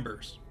two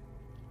members.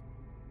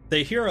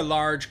 They hear a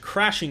large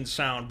crashing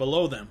sound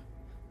below them,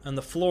 and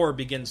the floor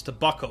begins to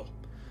buckle,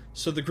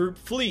 so the group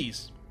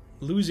flees,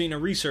 losing a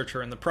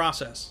researcher in the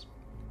process.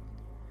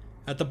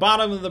 At the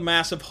bottom of the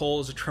massive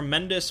hole is a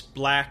tremendous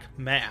black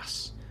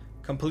mass,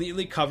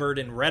 completely covered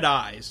in red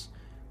eyes,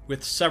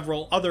 with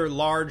several other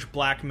large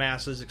black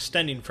masses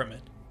extending from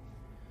it.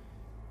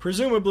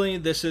 Presumably,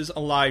 this is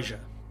Elijah,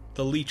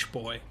 the Leech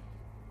Boy.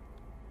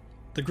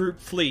 The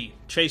group flee,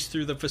 chased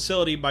through the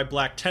facility by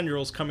black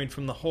tendrils coming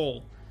from the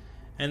hole,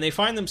 and they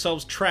find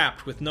themselves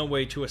trapped with no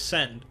way to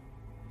ascend.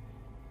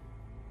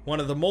 One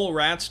of the mole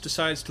rats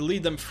decides to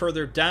lead them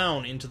further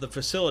down into the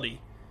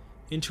facility,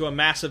 into a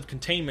massive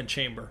containment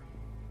chamber.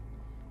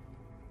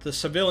 The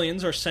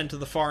civilians are sent to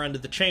the far end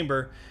of the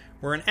chamber,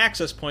 where an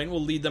access point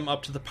will lead them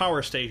up to the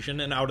power station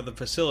and out of the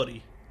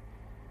facility.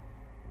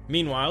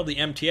 Meanwhile, the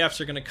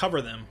MTFs are going to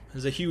cover them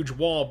as a huge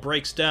wall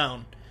breaks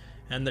down,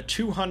 and the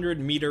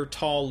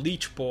 200-meter-tall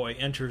Leech Boy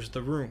enters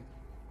the room.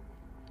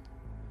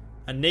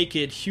 A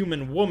naked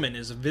human woman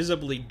is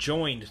visibly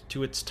joined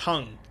to its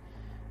tongue,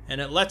 and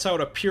it lets out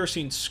a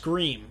piercing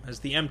scream as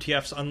the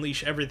MTFs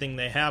unleash everything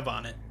they have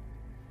on it.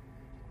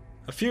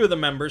 A few of the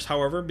members,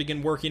 however,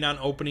 begin working on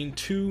opening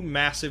two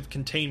massive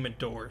containment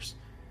doors,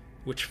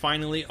 which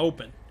finally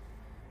open,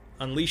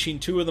 unleashing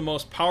two of the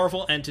most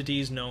powerful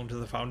entities known to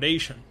the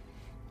Foundation.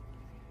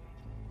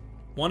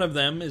 One of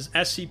them is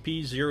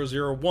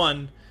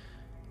SCP-001,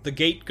 the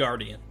Gate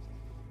Guardian,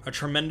 a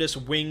tremendous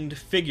winged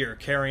figure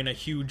carrying a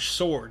huge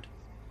sword,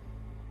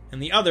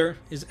 and the other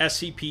is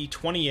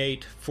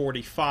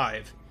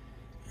SCP-2845,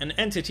 an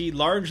entity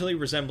largely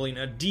resembling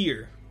a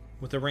deer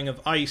with a ring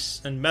of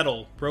ice and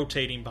metal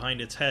rotating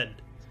behind its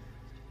head.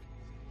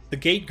 The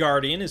Gate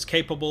Guardian is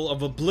capable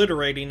of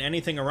obliterating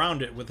anything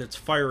around it with its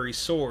fiery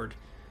sword,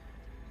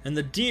 and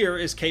the deer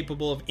is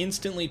capable of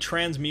instantly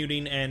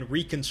transmuting and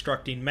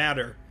reconstructing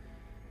matter,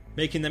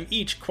 making them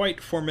each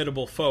quite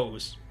formidable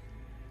foes.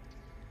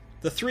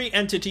 The three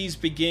entities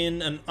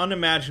begin an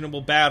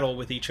unimaginable battle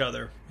with each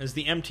other as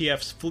the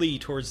MTFs flee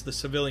towards the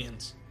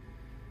civilians.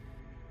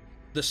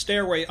 The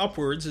stairway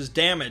upwards is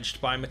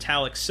damaged by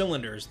metallic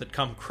cylinders that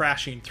come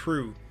crashing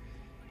through,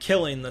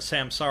 killing the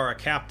Samsara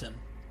captain.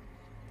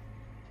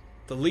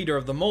 The leader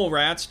of the mole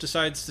rats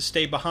decides to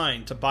stay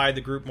behind to buy the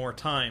group more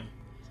time,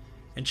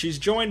 and she's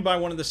joined by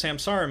one of the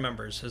Samsara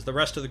members as the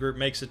rest of the group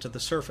makes it to the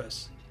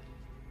surface.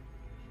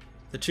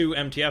 The two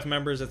MTF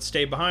members that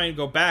stay behind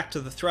go back to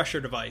the Thresher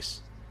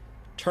device,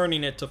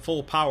 turning it to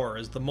full power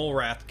as the mole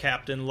rat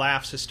captain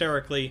laughs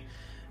hysterically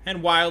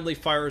and wildly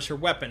fires her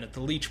weapon at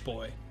the Leech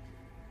Boy.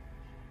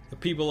 The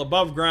people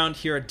above ground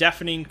hear a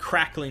deafening,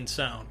 crackling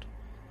sound.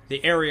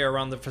 The area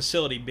around the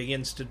facility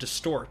begins to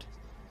distort,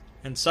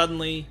 and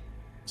suddenly,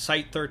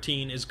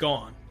 Site-13 is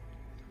gone,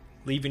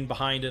 leaving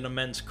behind an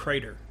immense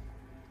crater.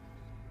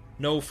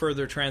 No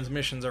further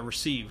transmissions are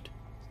received,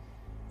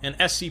 and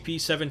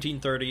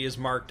SCP-1730 is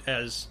marked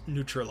as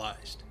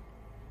neutralized.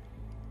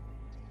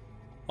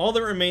 All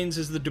that remains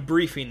is the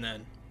debriefing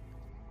then.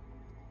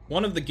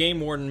 One of the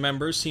Game Warden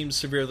members seems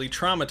severely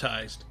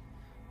traumatized,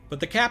 but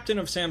the captain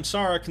of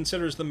Samsara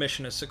considers the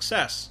mission a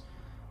success,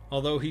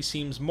 although he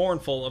seems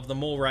mournful of the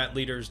mole rat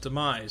leader's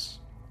demise.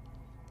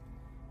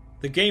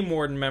 The Game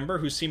Warden member,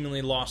 who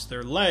seemingly lost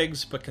their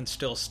legs but can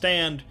still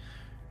stand,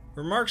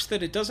 remarks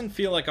that it doesn't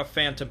feel like a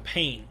phantom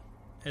pain,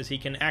 as he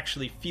can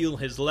actually feel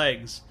his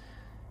legs,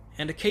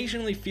 and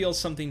occasionally feels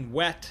something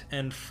wet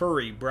and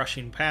furry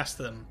brushing past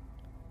them.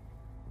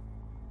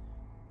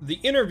 The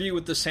interview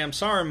with the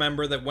Samsara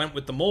member that went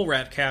with the mole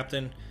rat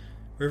captain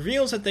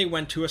reveals that they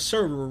went to a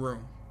server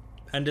room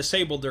and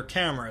disabled their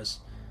cameras,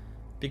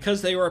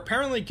 because they were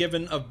apparently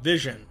given a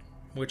vision,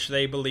 which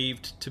they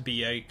believed to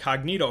be a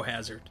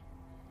cognitohazard.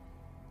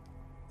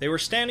 They were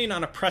standing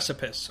on a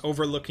precipice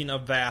overlooking a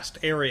vast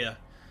area,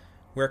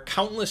 where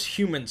countless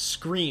humans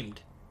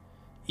screamed,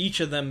 each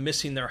of them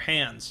missing their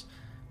hands,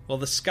 while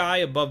the sky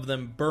above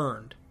them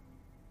burned.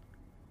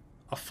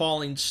 A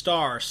falling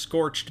star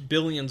scorched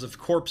billions of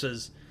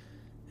corpses,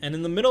 and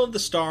in the middle of the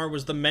star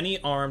was the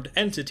many-armed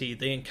entity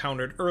they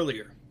encountered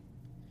earlier.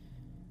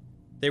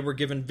 They were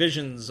given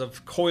visions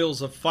of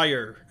coils of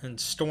fire and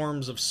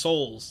storms of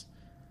souls,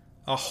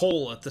 a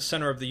hole at the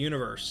center of the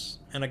universe,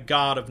 and a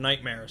god of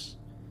nightmares.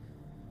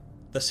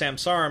 The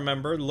Samsara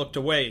member looked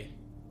away,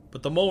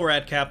 but the mole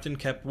rat captain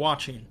kept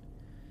watching,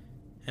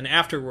 and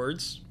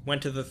afterwards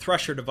went to the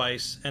Thresher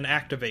device and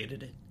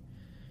activated it,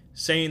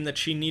 saying that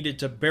she needed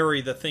to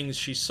bury the things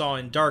she saw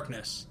in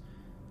darkness,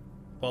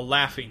 while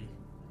laughing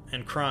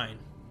and crying.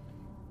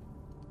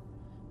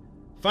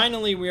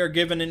 Finally, we are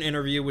given an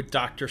interview with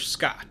Dr.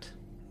 Scott,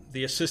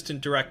 the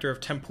Assistant Director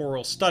of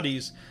Temporal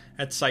Studies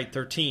at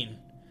Site-13,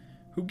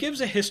 who gives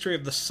a history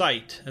of the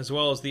site as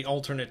well as the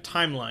alternate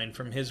timeline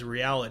from his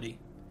reality.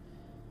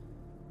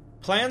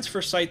 Plans for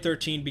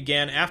Site-13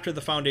 began after the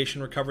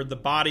Foundation recovered the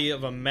body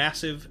of a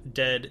massive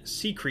dead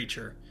sea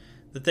creature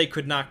that they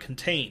could not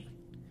contain,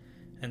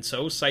 and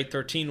so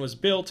Site-13 was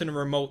built in a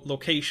remote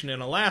location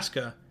in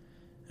Alaska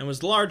and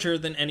was larger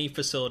than any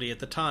facility at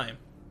the time.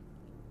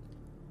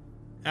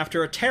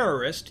 After a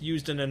terrorist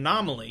used an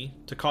anomaly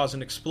to cause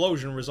an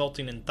explosion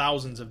resulting in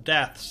thousands of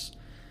deaths,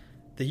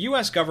 the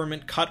U.S.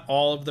 government cut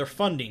all of their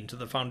funding to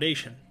the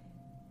Foundation.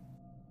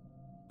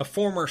 A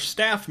former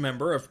staff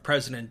member of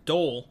President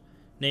Dole,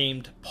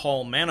 named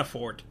Paul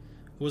Manafort,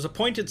 was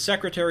appointed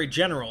Secretary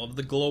General of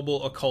the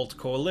Global Occult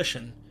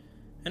Coalition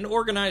and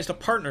organized a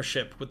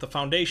partnership with the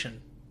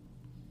Foundation.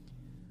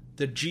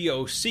 The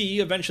GOC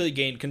eventually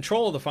gained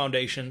control of the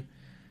Foundation,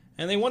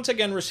 and they once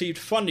again received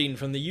funding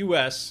from the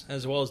U.S.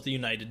 as well as the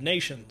United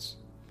Nations.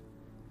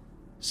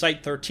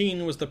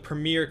 Site-13 was the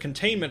premier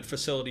containment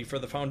facility for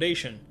the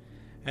Foundation,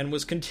 and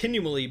was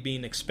continually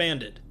being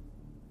expanded.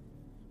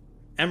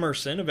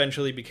 Emerson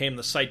eventually became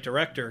the site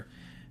director,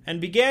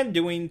 and began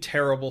doing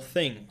terrible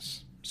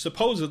things,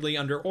 supposedly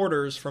under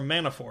orders from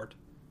Manafort.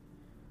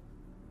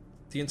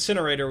 The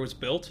incinerator was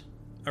built,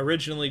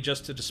 originally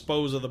just to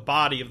dispose of the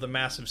body of the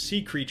massive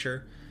sea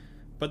creature,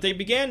 but they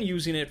began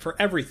using it for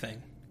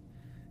everything,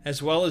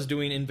 as well as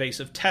doing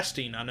invasive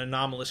testing on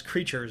anomalous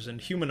creatures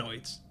and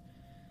humanoids.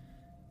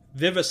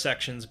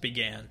 Vivisections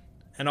began,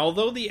 and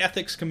although the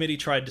ethics committee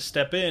tried to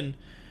step in,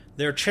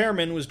 their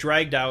chairman was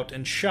dragged out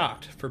and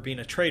shot for being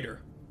a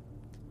traitor.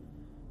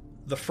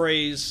 The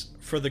phrase,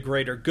 "for the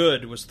greater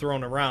good," was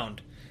thrown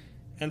around,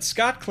 and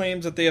Scott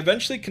claims that they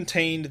eventually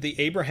contained the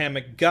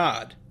Abrahamic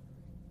God,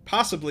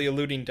 possibly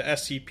alluding to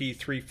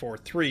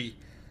SCP-343,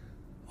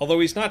 although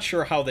he's not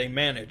sure how they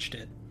managed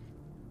it.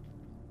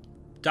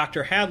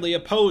 Dr. Hadley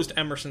opposed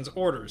Emerson's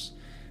orders,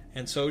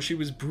 and so she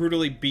was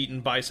brutally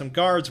beaten by some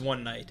guards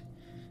one night,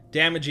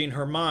 damaging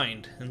her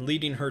mind and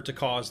leading her to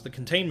cause the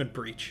containment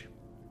breach.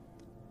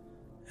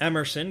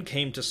 Emerson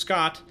came to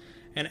Scott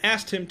and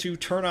asked him to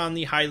turn on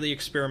the highly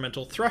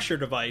experimental Thresher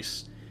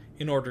device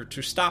in order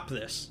to stop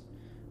this,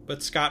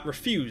 but Scott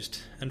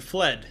refused and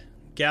fled,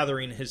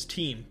 gathering his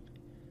team.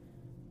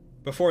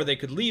 Before they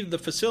could leave the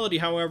facility,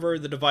 however,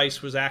 the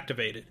device was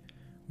activated,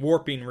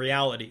 warping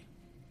reality.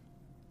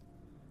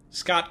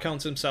 Scott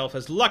counts himself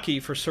as lucky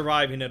for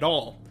surviving at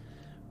all,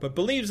 but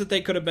believes that they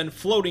could have been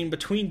floating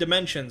between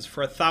dimensions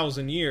for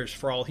 1,000 years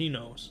for all he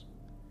knows.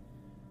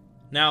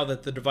 Now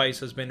that the device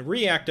has been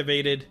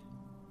reactivated,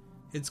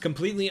 it's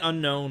completely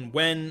unknown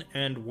when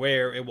and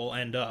where it will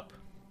end up.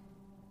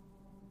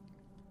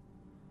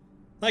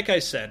 Like I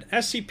said,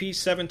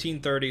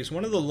 SCP-1730 is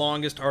one of the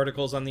longest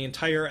articles on the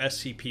entire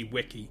SCP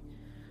Wiki,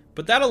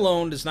 but that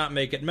alone does not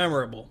make it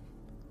memorable.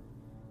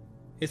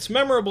 It's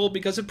memorable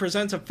because it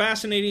presents a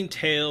fascinating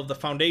tale of the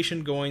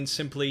Foundation going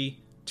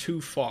simply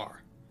too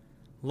far,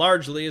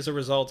 largely as a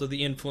result of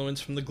the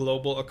influence from the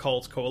Global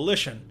Occult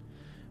Coalition,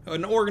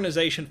 an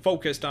organization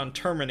focused on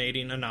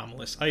terminating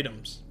anomalous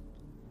items.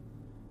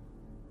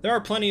 There are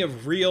plenty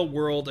of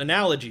real-world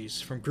analogies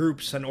from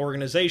groups and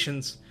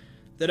organizations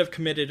that have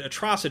committed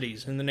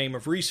atrocities in the name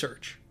of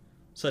research,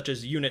 such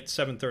as Unit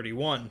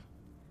 731,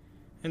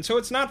 and so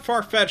it's not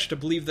far-fetched to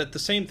believe that the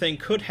same thing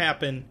could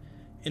happen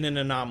in an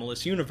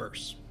anomalous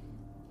universe.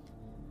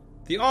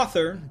 The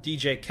author,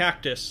 DJ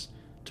Cactus,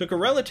 took a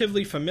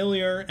relatively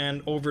familiar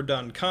and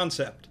overdone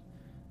concept,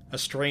 a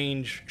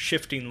strange,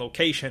 shifting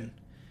location,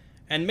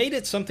 and made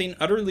it something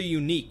utterly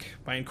unique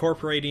by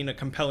incorporating a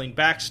compelling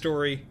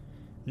backstory,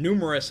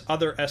 numerous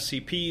other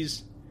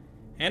SCPs,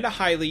 and a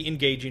highly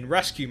engaging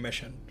rescue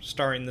mission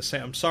starring the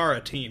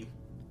Samsara team.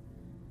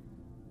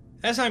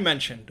 As I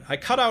mentioned, I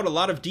cut out a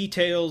lot of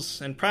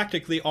details and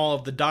practically all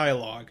of the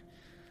dialogue,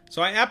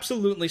 so I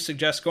absolutely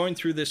suggest going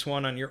through this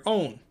one on your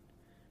own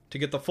to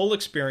get the full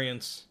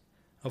experience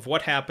of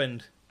what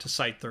happened to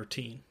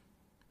Site-13.